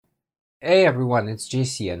Hey everyone, it's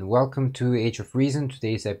JC and welcome to Age of Reason.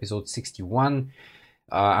 Today's episode 61.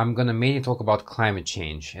 I'm gonna mainly talk about climate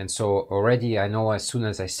change. And so already I know as soon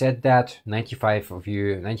as I said that,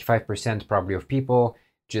 95% probably of people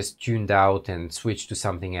just tuned out and switched to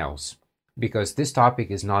something else because this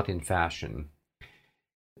topic is not in fashion.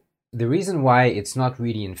 The reason why it's not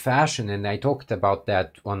really in fashion, and I talked about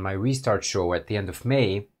that on my restart show at the end of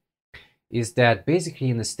May, is that basically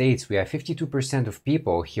in the States we have 52% of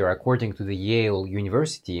people here, according to the Yale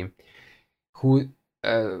University, who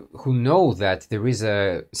who know that there is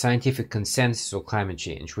a scientific consensus of climate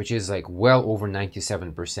change, which is like well over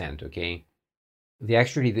 97%. Okay,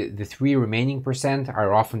 the three remaining percent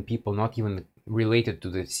are often people not even related to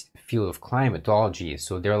the field of climatology,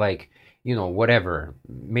 so they're like, whatever,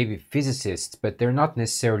 maybe physicists, but they're not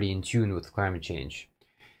necessarily in tune with climate change.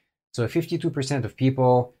 So 52% of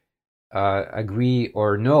people agree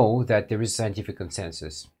or know that there is scientific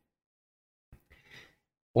consensus.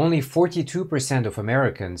 Only 42% of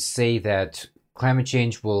Americans say that climate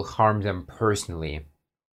change will harm them personally.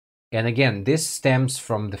 And again, this stems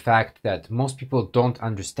from the fact that most people don't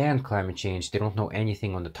understand climate change. They don't know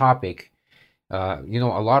anything on the topic. A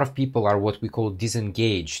lot of people are what we call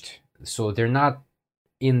disengaged. So they're not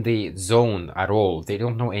in the zone at all. They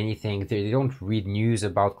don't know anything. They don't read news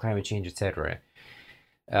about climate change, etc.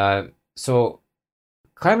 So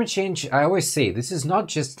climate change, I always say, this is not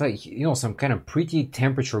just like, some kind of pretty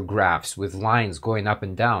temperature graphs with lines going up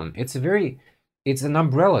and down. It's an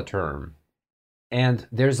umbrella term. And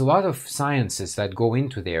there's a lot of sciences that go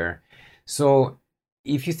into there. So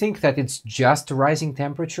if you think that it's just rising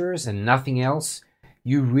temperatures and nothing else,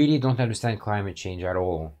 you really don't understand climate change at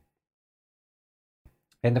all.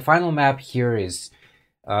 And the final map here is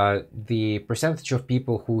the percentage of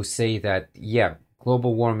people who say that, yeah,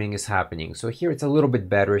 global warming is happening. So here it's a little bit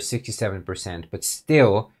better, 67%, but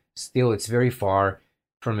still it's very far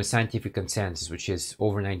from a scientific consensus, which is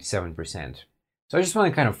over 97%. So I just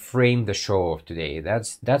want to kind of frame the show of today.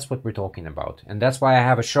 That's what we're talking about. And that's why I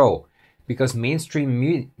have a show, because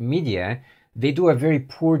mainstream media, they do a very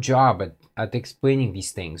poor job at explaining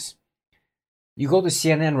these things. You go to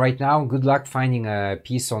CNN right now, good luck finding a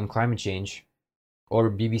piece on climate change,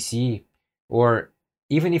 or BBC, or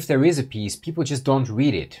even if there is a piece, people just don't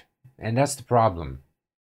read it. And that's the problem.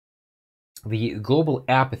 The global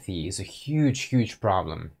apathy is a huge, huge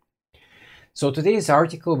problem. So today's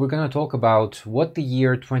article, we're going to talk about what the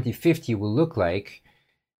year 2050 will look like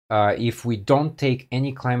if we don't take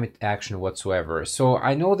any climate action whatsoever. So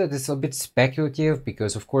I know that it's a bit speculative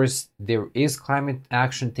because, of course, there is climate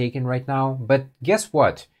action taken right now. But guess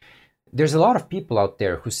what? There's a lot of people out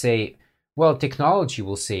there who say, well, technology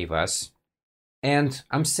will save us. And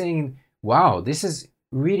I'm saying, wow, this is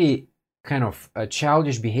really kind of a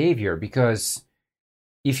childish behavior, because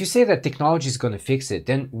if you say that technology is going to fix it,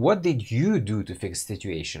 then what did you do to fix the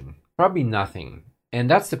situation? Probably nothing. And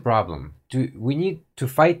that's the problem. We need to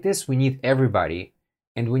fight this. We need everybody.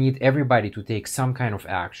 And we need everybody to take some kind of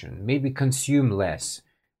action. Maybe consume less.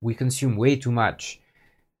 We consume way too much.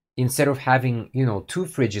 Instead of having, two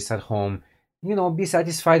fridges at home, be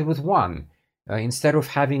satisfied with one. Instead of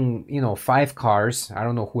having, 5 cars, I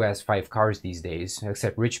don't know who has 5 cars these days,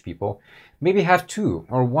 except rich people, maybe have 2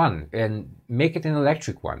 or 1 and make it an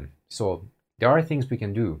electric one. So there are things we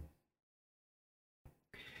can do.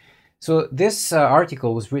 So this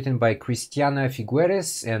article was written by Christiana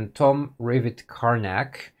Figueres and Tom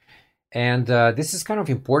Rivett-Carnac. And this is kind of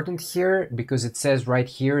important here because it says right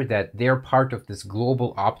here that they're part of this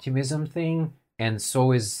global optimism thing, and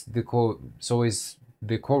so is the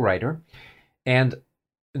co-writer. And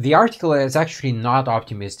the article is actually not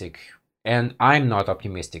optimistic, and I'm not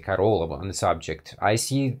optimistic at all on the subject. I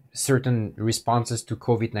see certain responses to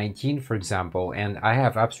COVID-19, for example, and I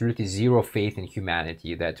have absolutely zero faith in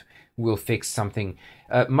humanity that will fix something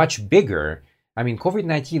much bigger. I mean,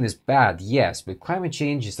 COVID-19 is bad, yes, but climate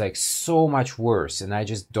change is like so much worse, and I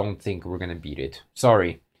just don't think we're going to beat it.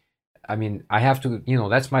 Sorry. I mean, I have to,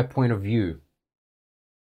 that's my point of view.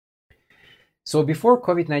 So before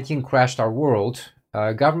COVID-19 crashed our world,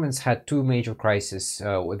 governments had 2 major crises,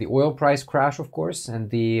 the oil price crash, of course,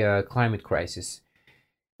 and the climate crisis.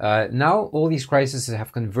 Now all these crises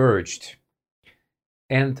have converged.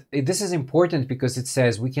 And this is important because it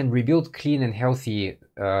says we can rebuild clean and healthy,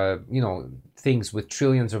 things with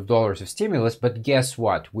trillions of dollars of stimulus, but guess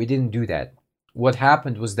what? We didn't do that. What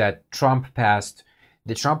happened was that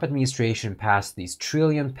the Trump administration passed these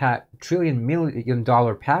trillion million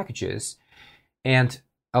dollar packages, and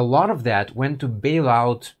a lot of that went to bail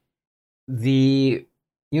out the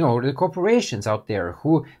the corporations out there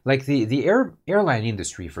who, like the airline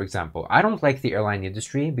industry, for example. I don't like the airline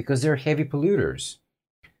industry because they're heavy polluters.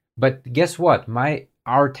 But guess what?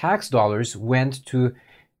 Our tax dollars went to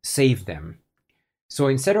save them. So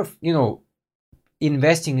instead of,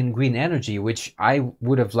 investing in green energy, which I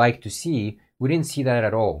would have liked to see, we didn't see that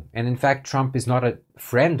at all. And in fact, Trump is not a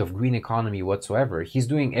friend of green economy whatsoever. He's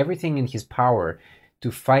doing everything in his power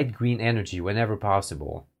to fight green energy whenever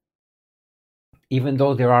possible, even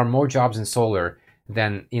though there are more jobs in solar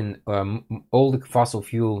than in all the fossil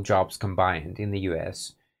fuel jobs combined in the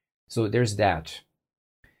US. So there's that.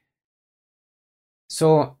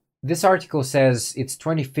 So this article says it's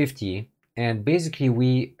 2050, and basically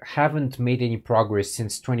we haven't made any progress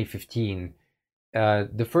since 2015.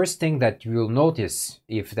 The first thing that you'll notice,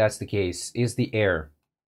 if that's the case, is the air.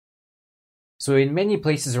 So in many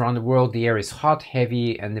places around the world, the air is hot,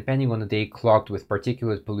 heavy, and depending on the day, clogged with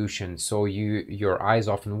particulate pollution. So your eyes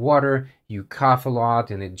often water, you cough a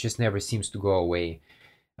lot, and it just never seems to go away.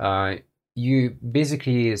 You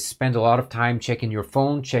basically spend a lot of time checking your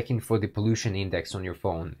phone, checking for the pollution index on your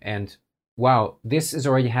phone. And wow, this is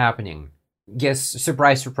already happening. Yes,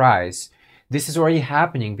 surprise, surprise. This is already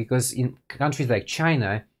happening because in countries like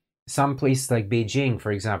China, some places like Beijing,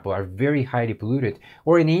 for example, are very highly polluted.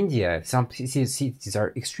 Or in India, some cities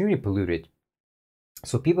are extremely polluted.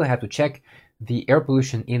 So people have to check the air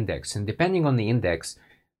pollution index. And depending on the index,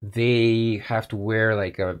 they have to wear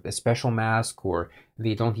like a special mask, or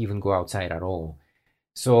they don't even go outside at all.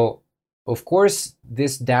 So, of course,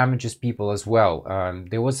 this damages people as well.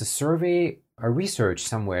 There was a survey, a research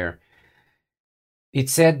somewhere. It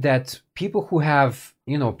said that people who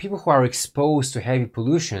are exposed to heavy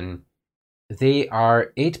pollution, they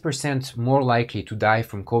are 8% more likely to die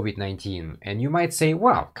from COVID-19. And you might say,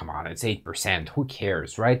 well, come on, it's 8%. Who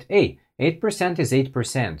cares, right? Hey, 8% is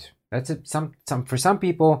 8%. That's for some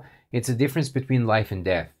people, it's a difference between life and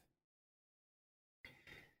death.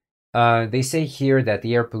 They say here that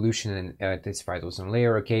the air pollution and intensified ozone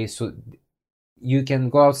layer. Okay, so you can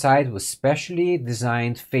go outside with specially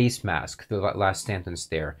designed face mask, the last sentence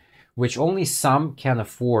there, which only some can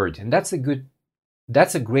afford. And that's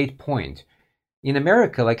a great point. In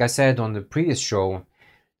America, like I said on the previous show,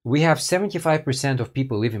 we have 75% of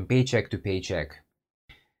people living paycheck to paycheck.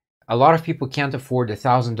 A lot of people can't afford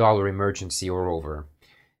 $1,000 emergency or over.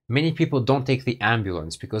 Many people don't take the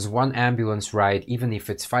ambulance because one ambulance ride, even if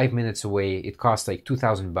it's 5 minutes away, it costs like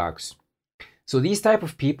 $2,000. So these type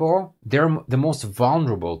of people, they're the most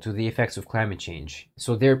vulnerable to the effects of climate change.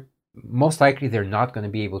 So they're most likely not going to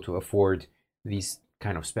be able to afford these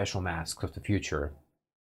kind of special masks of the future.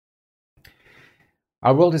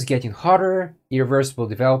 Our world is getting hotter, irreversible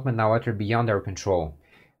development now utterly beyond our control,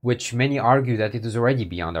 which many argue that it is already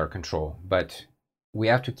beyond our control, but we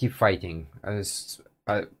have to keep fighting.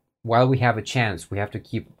 While we have a chance, we have to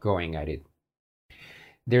keep going at it.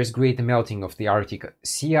 There's great melting of the Arctic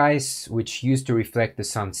sea ice, which used to reflect the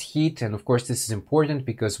sun's heat. And of course, this is important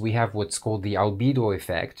because we have what's called the albedo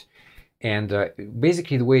effect. And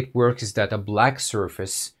basically the way it works is that a black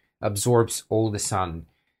surface absorbs all the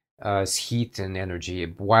sun's heat and energy,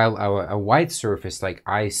 while a white surface like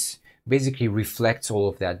ice basically reflects all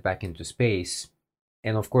of that back into space.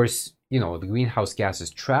 And of course, the greenhouse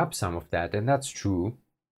gases trap some of that, and that's true.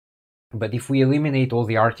 But if we eliminate all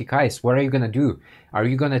the Arctic ice, what are you going to do? Are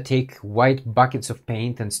you going to take white buckets of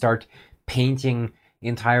paint and start painting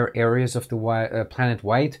entire areas of the planet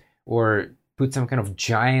white, or put some kind of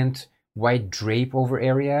giant white drape over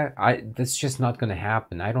area? That's just not going to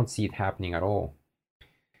happen. I don't see it happening at all.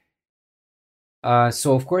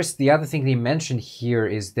 So, of course, the other thing they mentioned here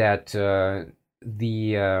is that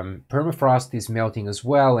the permafrost is melting as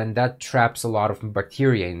well, and that traps a lot of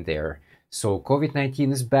bacteria in there. So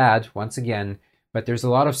COVID-19 is bad, once again, but there's a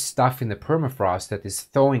lot of stuff in the permafrost that is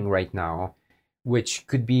thawing right now, which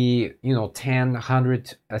could be, 10,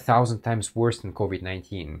 100, 1,000 times worse than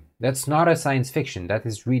COVID-19. That's not a science fiction. That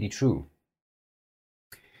is really true.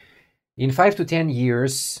 In 5 to 10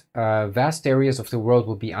 years, vast areas of the world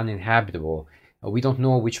will be uninhabitable. We don't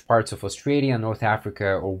know which parts of Australia, North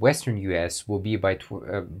Africa, or Western US will be by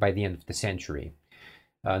the end of the century.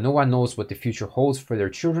 No one knows what the future holds for their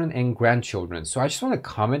children and grandchildren. So I just want to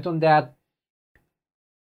comment on that.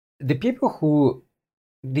 The people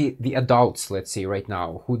the adults, let's say right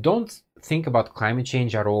now, who don't think about climate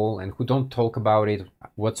change at all and who don't talk about it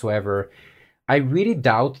whatsoever, I really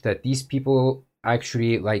doubt that these people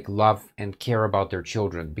actually love and care about their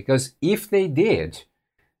children. Because if they did,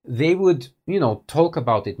 they would, talk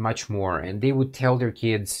about it much more, and they would tell their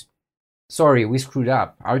kids sorry, we screwed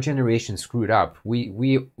up. Our generation screwed up.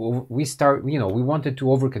 We start, you know, we wanted to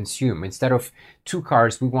overconsume. Instead of 2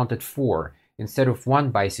 cars, we wanted 4. Instead of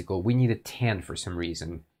 1 bicycle, we needed 10 for some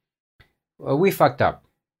reason. We fucked up.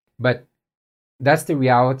 But that's the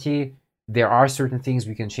reality. There are certain things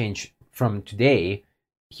we can change from today.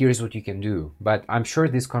 Here's what you can do. But I'm sure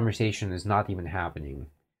this conversation is not even happening.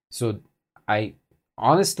 So I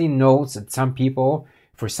honestly know that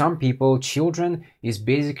for some people, children is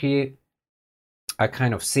basically a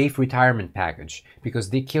kind of safe retirement package,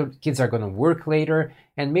 because the kids are going to work later,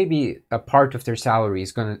 and maybe a part of their salary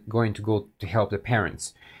is going to go to help the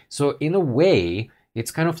parents. So in a way,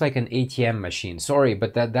 it's kind of like an ATM machine. Sorry,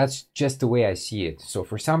 but that's just the way I see it. So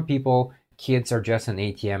for some people, kids are just an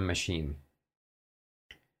ATM machine.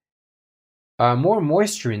 More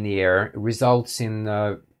moisture in the air results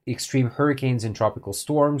in extreme hurricanes and tropical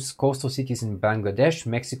storms. Coastal cities in Bangladesh,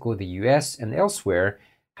 Mexico, the US, and elsewhere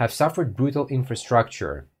have suffered brutal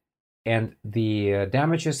infrastructure, and the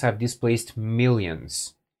damages have displaced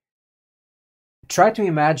millions. Try to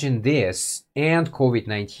imagine this and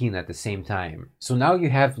COVID-19 at the same time. So now you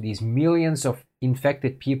have these millions of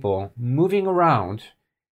infected people moving around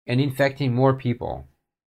and infecting more people.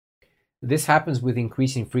 This happens with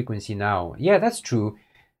increasing frequency now. Yeah, that's true.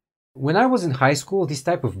 When I was in high school, this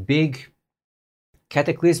type of big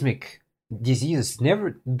cataclysmic diseases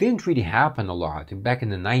didn't really happen a lot back in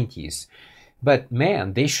the 90s. But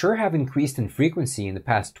man, they sure have increased in frequency in the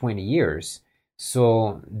past 20 years.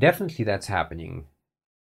 So definitely that's happening.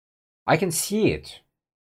 I can see it.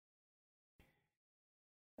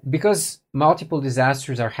 Because multiple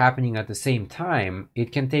disasters are happening at the same time,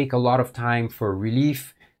 it can take a lot of time for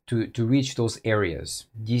relief to reach those areas.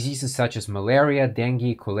 Diseases such as malaria,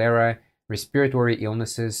 dengue, cholera, respiratory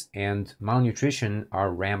illnesses, and malnutrition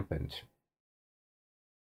are rampant.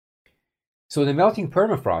 So the melting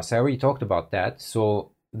permafrost, I already talked about that.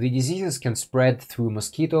 So the diseases can spread through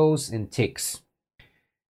mosquitoes and ticks.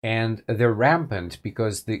 And they're rampant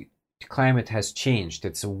because the climate has changed.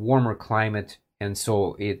 It's a warmer climate, and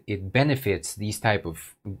so it benefits these type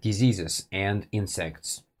of diseases and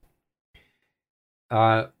insects.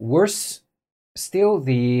 Worse still,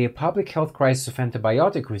 the public health crisis of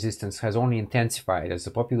antibiotic resistance has only intensified as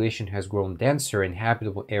the population has grown denser in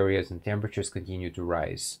habitable areas and temperatures continue to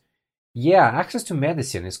rise. Yeah, access to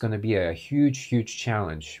medicine is going to be a huge, huge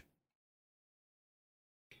challenge.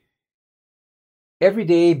 Every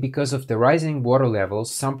day, because of the rising water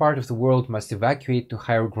levels, some part of the world must evacuate to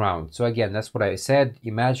higher ground. So again, that's what I said.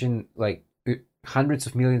 Imagine like hundreds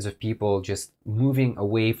of millions of people just moving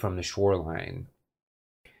away from the shoreline.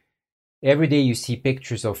 Every day you see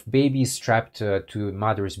pictures of babies strapped to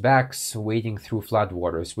mothers' backs, wading through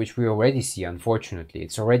floodwaters, which we already see, unfortunately.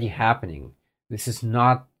 It's already happening. This is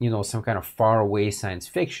not, some kind of faraway science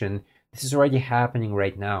fiction. This is already happening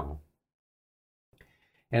right now.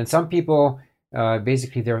 And some people,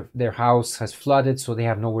 basically their house has flooded, so they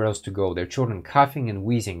have nowhere else to go. Their children coughing and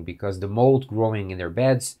wheezing because the mold growing in their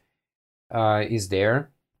beds is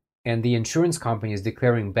there. And the insurance company is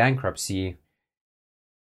declaring bankruptcy.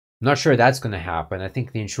 Not sure that's going to happen. I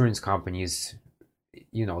think the insurance companies,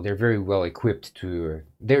 they're very well equipped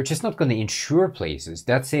they're just not going to insure places.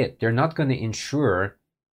 That's it. They're not going to insure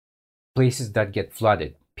places that get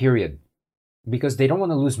flooded, period. Because they don't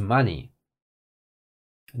want to lose money.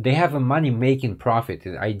 They have a money-making profit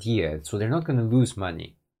idea, so they're not going to lose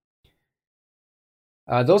money.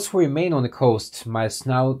 Those who remain on the coast must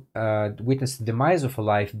now witness the demise of a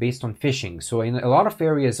life based on fishing. So in a lot of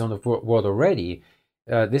areas on the world already,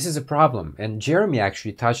 this is a problem, and Jeremy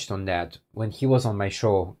actually touched on that when he was on my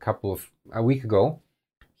show a week ago.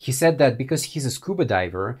 He said that because he's a scuba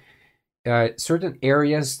diver, certain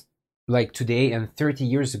areas like today and 30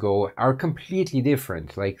 years ago are completely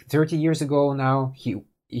different. Like 30 years ago now,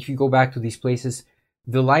 if you go back to these places,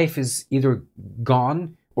 the life is either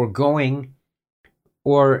gone or going,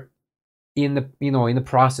 or in the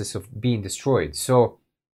process of being destroyed. So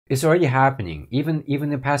it's already happening. Even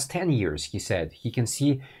the past 10 years, he said, he can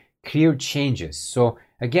see clear changes. So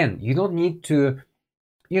again, you don't need to,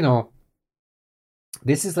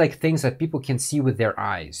 this is like things that people can see with their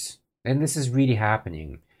eyes. And this is really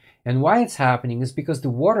happening. And why it's happening is because the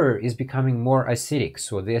water is becoming more acidic.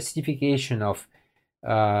 So the acidification of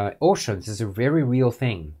oceans is a very real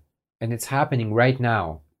thing. And it's happening right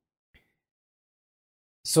now.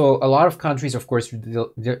 So a lot of countries, of course,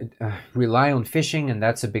 rely on fishing, and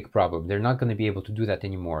that's a big problem. They're not going to be able to do that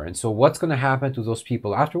anymore. And so what's going to happen to those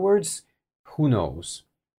people afterwards? Who knows?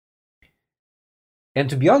 And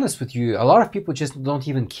to be honest with you, a lot of people just don't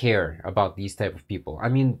even care about these type of people. I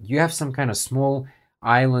mean, you have some kind of small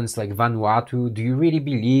islands like Vanuatu, do you really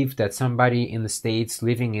believe that somebody in the States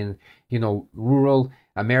living in, rural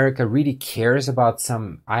America really cares about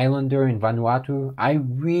some islander in Vanuatu? I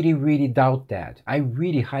really, really doubt that. I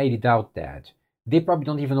really highly doubt that. They probably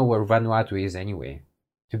don't even know where Vanuatu is anyway,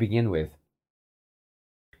 to begin with.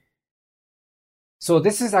 So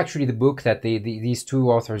this is actually the book that these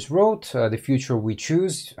two authors wrote, The Future We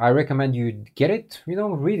Choose. I recommend you get it,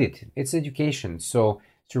 read it. It's education. So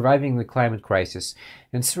Surviving the Climate Crisis.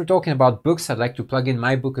 And since we're talking about books, I'd like to plug in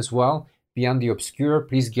my book as well, Beyond the Obscure.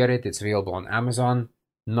 Please get it. It's available on Amazon.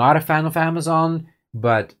 Not a fan of Amazon,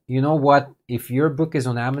 but you know what? If your book is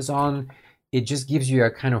on Amazon, it just gives you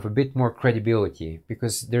a kind of a bit more credibility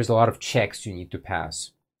because there's a lot of checks you need to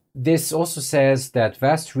pass. This also says that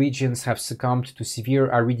vast regions have succumbed to severe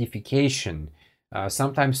aridification,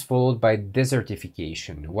 sometimes followed by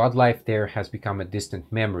desertification. Wildlife there has become a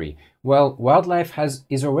distant memory. Well, wildlife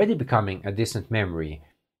is already becoming a distant memory.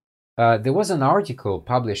 There was an article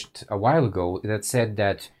published a while ago that said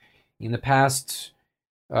that in the past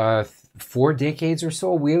 4 decades or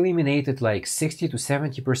so, we eliminated like 60 to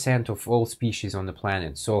 70% of all species on the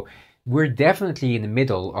planet. So we're definitely in the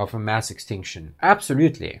middle of a mass extinction.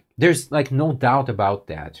 Absolutely. There's like no doubt about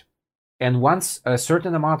that. And once a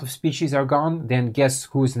certain amount of species are gone, then guess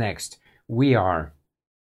who's next? We are.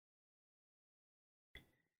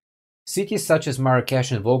 Cities such as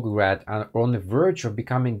Marrakesh and Volgograd are on the verge of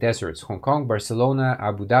becoming deserts. Hong Kong, Barcelona,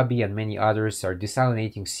 Abu Dhabi, and many others are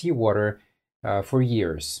desalinating seawater for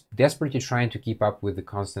years, desperately trying to keep up with the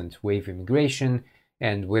constant wave of immigration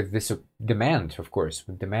and with this demand, of course,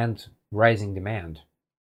 with rising demand.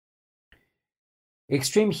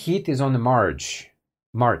 Extreme heat is on the march.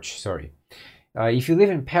 If you live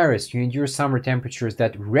in Paris, you endure summer temperatures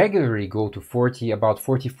that regularly go to about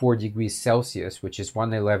 44 degrees Celsius, which is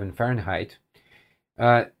 111 Fahrenheit.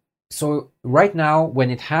 So right now, when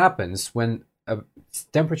it happens, when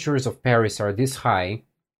temperatures of Paris are this high,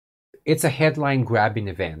 it's a headline-grabbing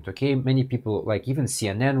event, okay? Many people, like even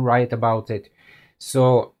CNN, write about it.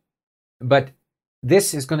 So, but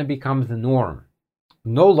this is going to become the norm.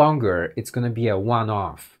 No longer it's going to be a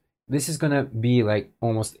one-off. This is going to be like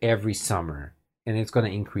almost every summer, and it's going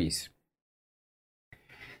to increase.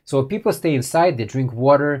 So people stay inside, they drink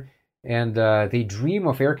water, and they dream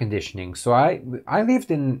of air conditioning. So I lived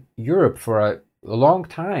in Europe for a long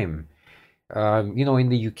time, in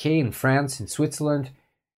the UK, in France, in Switzerland.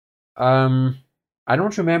 I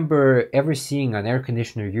don't remember ever seeing an air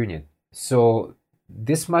conditioner unit. So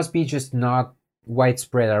this must be just not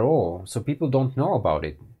widespread at all. So people don't know about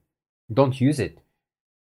it, don't use it.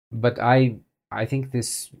 But I think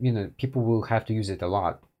this, people will have to use it a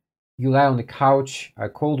lot. You lie on the couch, a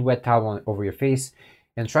cold wet towel over your face,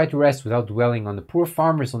 and try to rest without dwelling on the poor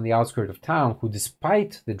farmers on the outskirts of town who,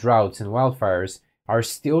 despite the droughts and wildfires, are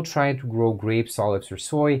still trying to grow grapes, olives, or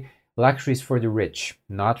soy, luxuries for the rich,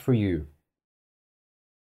 not for you.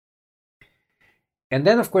 And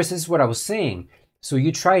then, of course, this is what I was saying. So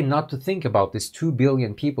you try not to think about these 2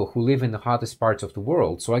 billion people who live in the hottest parts of the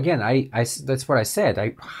world. So again, that's what I said.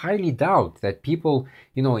 I highly doubt that people,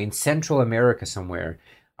 in Central America somewhere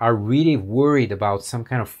are really worried about some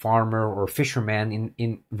kind of farmer or fisherman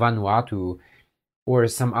in Vanuatu or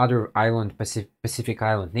some other island, Pacific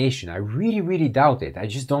island nation. I really, really doubt it. I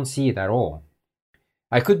just don't see it at all.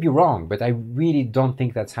 I could be wrong, but I really don't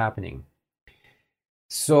think that's happening.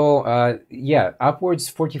 So, upwards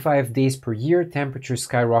 45 days per year, temperatures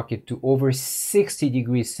skyrocket to over 60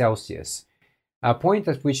 degrees Celsius, a point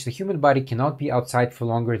at which the human body cannot be outside for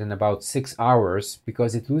longer than about 6 hours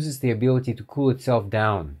because it loses the ability to cool itself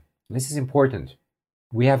down. This is important.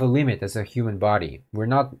 We have a limit as a human body. We're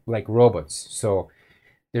not like robots. So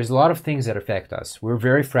there's a lot of things that affect us. We're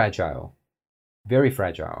very fragile. Very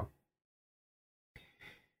fragile.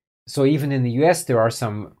 So even in the US, there are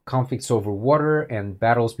some conflicts over water and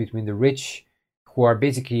battles between the rich who are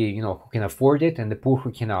basically, who can afford it and the poor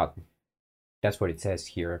who cannot. That's what it says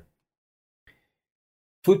here.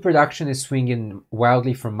 Food production is swinging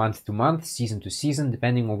wildly from month to month, season to season,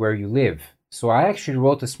 depending on where you live. So I actually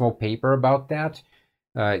wrote a small paper about that,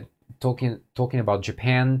 talking about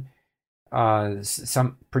Japan.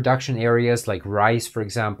 Some production areas like rice, for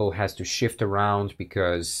example, has to shift around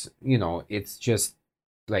because, it's just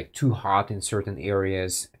like too hot in certain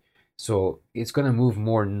areas. So it's going to move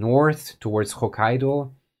more north towards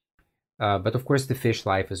Hokkaido. But of course, the fish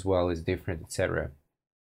life as well is different, etc.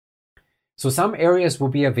 So some areas will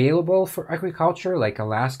be available for agriculture, like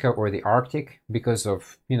Alaska or the Arctic, because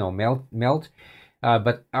of melt.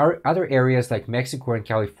 But our other areas like Mexico and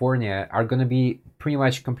California are going to be pretty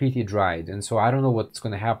much completely dried. And so I don't know what's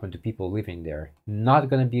going to happen to people living there. Not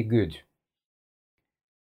going to be good.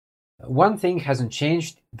 One thing hasn't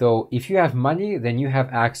changed, though. If you have money, then you have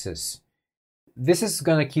access. This is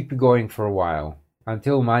gonna keep you going for a while,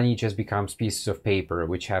 until money just becomes pieces of paper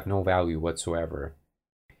which have no value whatsoever.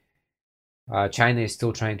 China is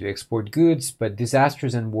still trying to export goods, but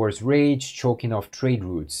disasters and wars rage, choking off trade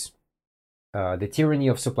routes. The tyranny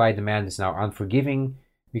of supply demand is now unforgiving.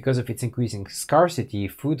 Because of its increasing scarcity,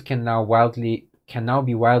 food can now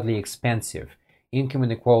be wildly expensive. Income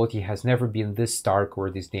inequality has never been this stark or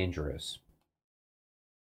this dangerous.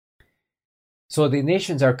 So the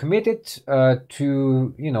nations are committed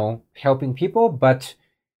to helping people, but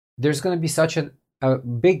there's going to be such a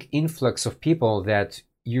big influx of people that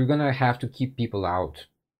you're going to have to keep people out.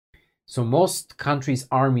 So most countries'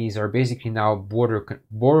 armies are basically now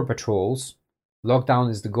border patrols. Lockdown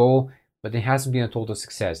is the goal, but it hasn't been a total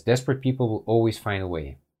success. Desperate people will always find a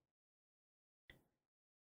way.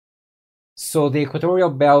 So the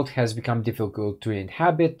equatorial belt has become difficult to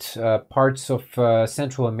inhabit. Parts of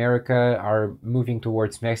Central America are moving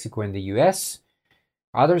towards Mexico and the US.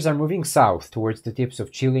 Others are moving south towards the tips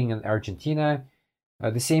of Chile and Argentina.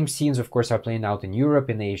 The same scenes, of course, are playing out in Europe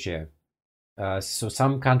and Asia. So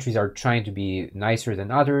some countries are trying to be nicer than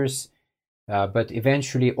others, but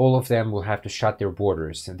eventually all of them will have to shut their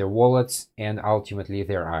borders, their wallets, and ultimately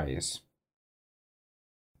their eyes.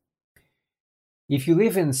 If you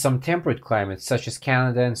live in some temperate climates, such as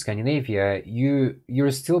Canada and Scandinavia,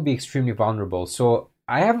 you'll still be extremely vulnerable. So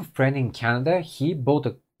I have a friend in Canada. He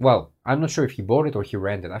bought I'm not sure if he bought it or he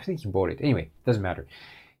rented. I think he bought it. Anyway, doesn't matter.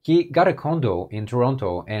 He got a condo in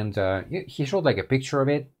Toronto, and he showed like a picture of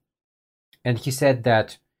it, and he said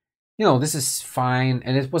that, this is fine,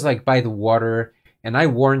 and it was like by the water, and I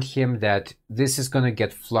warned him that this is gonna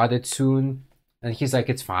get flooded soon, and he's like,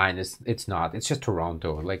 it's fine, it's not, it's just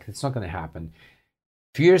Toronto, like it's not gonna happen.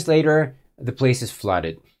 A few years later, the place is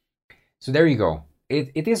flooded. So there you go.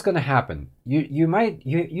 It is gonna happen. You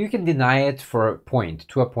can deny it to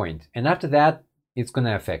a point, and after that, it's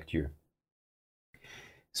gonna affect you.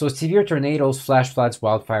 So severe tornadoes, flash floods,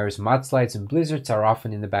 wildfires, mudslides, and blizzards are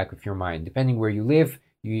often in the back of your mind. Depending where you live,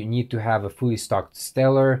 you need to have a fully stocked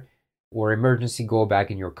stellar or emergency go bag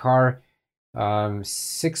in your car.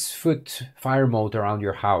 6-foot fire moat around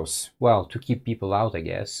your house. Well, to keep people out, I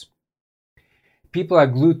guess. People are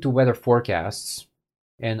glued to weather forecasts,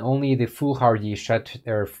 and only the foolhardy shut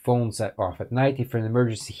their phones off at night. If an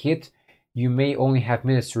emergency hit, you may only have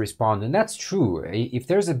minutes to respond. And that's true. If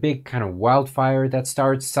there's a big kind of wildfire that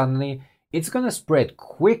starts suddenly, it's going to spread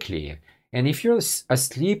quickly. And if you're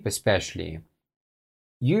asleep especially,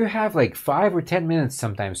 you have like 5 or 10 minutes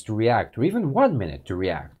sometimes to react, or even 1 minute to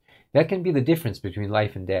react. That can be the difference between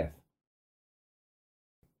life and death.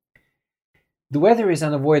 The weather is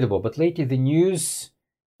unavoidable, but lately the news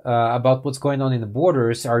about what's going on in the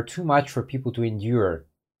borders are too much for people to endure.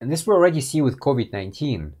 And this we already see with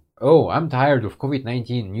COVID-19. Oh, I'm tired of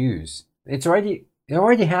COVID-19 news. It's already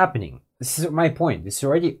happening. This is my point. This is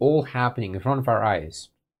already all happening in front of our eyes.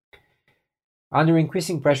 Under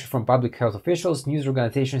increasing pressure from public health officials, news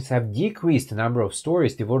organizations have decreased the number of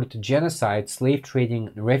stories devoted to genocide, slave trading,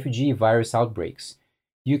 and refugee virus outbreaks.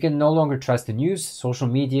 You can no longer trust the news. Social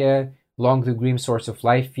media, along the grim source of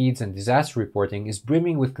live feeds and disaster reporting, is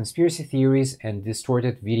brimming with conspiracy theories and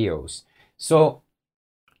distorted videos. So,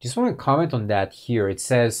 just want to comment on that here. It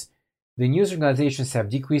says, the news organizations have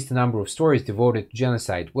decreased the number of stories devoted to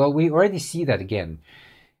genocide. Well, we already see that again.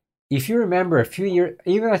 If you remember a few years,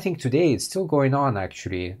 even I think today, it's still going on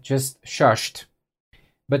actually, just shushed.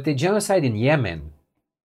 But the genocide in Yemen,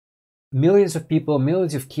 millions of people,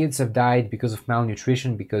 millions of kids have died because of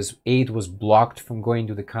malnutrition, because aid was blocked from going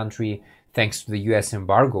to the country thanks to the US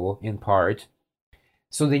embargo in part.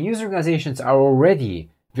 So the news organizations are already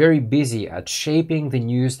very busy at shaping the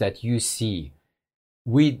news that you see.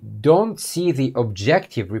 We don't see the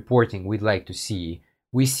objective reporting we'd like to see.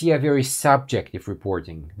 We see a very subjective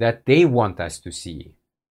reporting that they want us to see.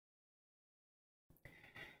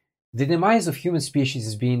 The demise of human species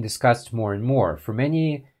is being discussed more and more. For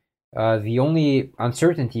many, the only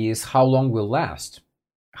uncertainty is how long we'll last.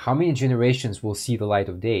 How many generations will see the light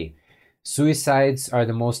of day? Suicides are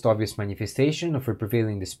the most obvious manifestation of a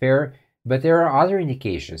prevailing despair, but there are other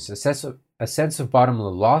indications: a sense of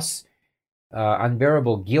bottomless loss,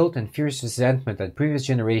 unbearable guilt, and fierce resentment at previous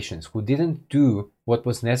generations who didn't do what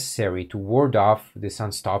was necessary to ward off this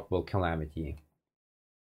unstoppable calamity.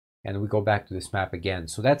 And we go back to this map again.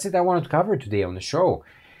 So that's it I wanted to cover today on the show.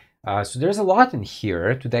 So there's a lot in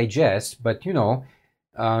here to digest, but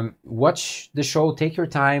watch the show, take your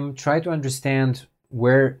time, try to understand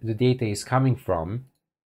where the data is coming from.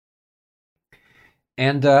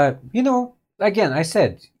 And, again, I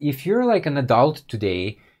said, if you're like an adult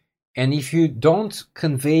today, And if you don't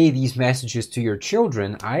convey these messages to your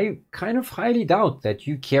children, I kind of highly doubt that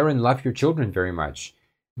you care and love your children very much.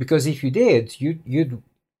 Because if you did, you'd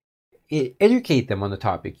educate them on the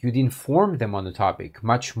topic, you'd inform them on the topic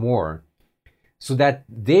much more, so that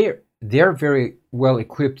they're very well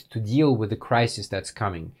equipped to deal with the crisis that's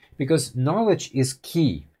coming. Because knowledge is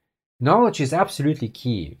key. Knowledge is absolutely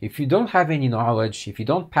key. If you don't have any knowledge, if you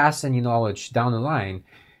don't pass any knowledge down the line,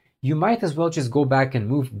 you might as well just go back and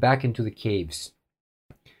move back into the caves.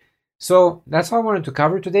 So that's all I wanted to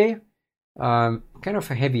cover today. Kind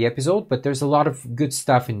of a heavy episode, but there's a lot of good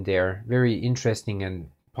stuff in there. Very interesting and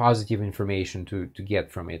positive information to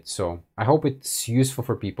get from it. So I hope it's useful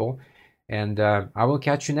for people. And I will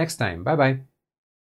catch you next time. Bye bye.